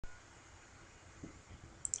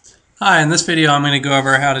Hi, in this video I'm going to go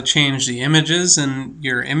over how to change the images in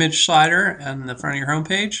your image slider on the front of your home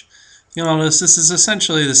page. You'll notice this is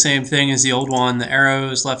essentially the same thing as the old one. The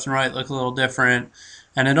arrows left and right look a little different,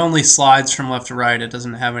 and it only slides from left to right. It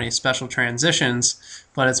doesn't have any special transitions,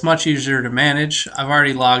 but it's much easier to manage. I've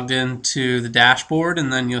already logged into the dashboard,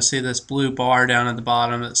 and then you'll see this blue bar down at the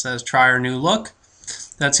bottom that says try our new look.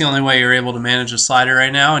 That's the only way you're able to manage the slider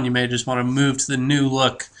right now, and you may just want to move to the new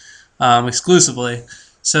look exclusively.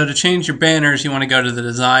 So to change your banners, you want to go to the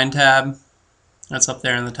Design tab. That's up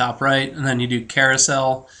there in the top right. And then you do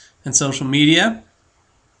Carousel and Social Media.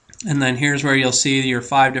 And then here's where you'll see your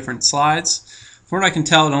 5 different slides. From what I can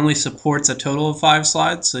tell, it only supports a total of 5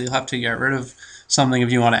 slides, so you'll have to get rid of something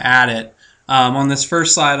if you want to add it. On this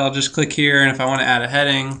first slide, I'll just click here, and if I want to add a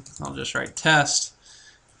heading, I'll just write test.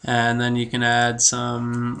 And then you can add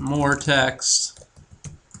some more text,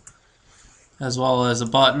 as well as a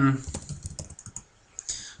button.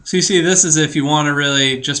 So you see, this is if you want to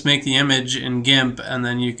really just make the image in GIMP, and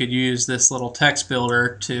then you could use this little text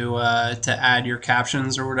builder to add your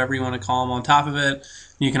captions or whatever you want to call them on top of it.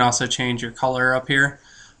 You can also change your color up here.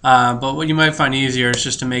 But what you might find easier is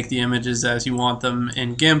just to make the images as you want them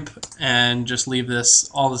in GIMP and just leave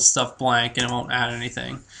all this stuff blank, and it won't add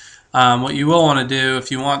anything. What you will want to do,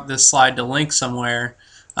 if you want this slide to link somewhere,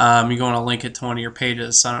 you're going to link it to one of your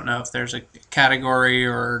pages. So I don't know if there's a category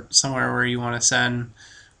or somewhere where you want to send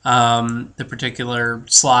the particular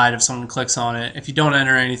slide if someone clicks on it. If you don't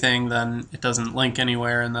enter anything, then it doesn't link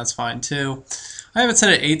anywhere, and that's fine too. I have it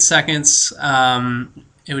set at 8 seconds.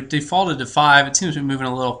 It would defaulted to 5. It seems to be moving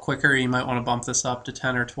a little quicker. You might want to bump this up to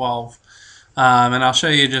 10 or 12. And I'll show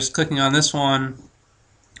you just clicking on this one,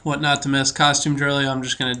 what not to miss, costume drill. I'm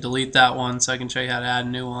just going to delete that one so I can show you how to add a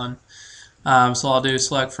new one. So I'll do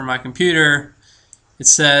select for my computer. It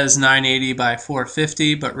says 980 by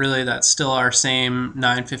 450, but really that's still our same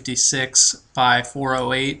 956 by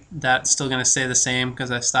 408. That's still going to stay the same because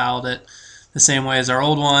I styled it the same way as our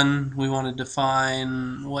old one. We want to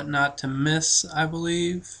define what not to miss, I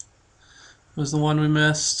believe, was the one we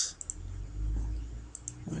missed.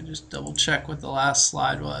 Let me just double check what the last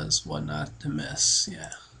slide was. What not to miss, yeah.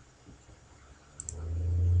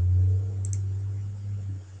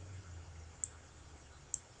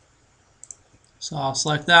 So I'll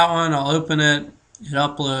select that one, I'll open it, it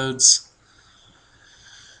uploads.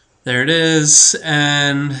 There it is,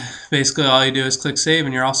 and basically all you do is click save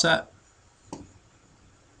and you're all set.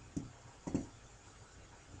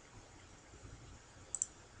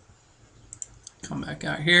 Come back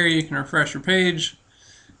out here, you can refresh your page,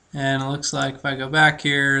 and it looks like if I go back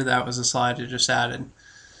here, that was a slide I just added.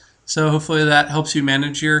 So hopefully that helps you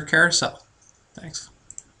manage your carousel. Thanks.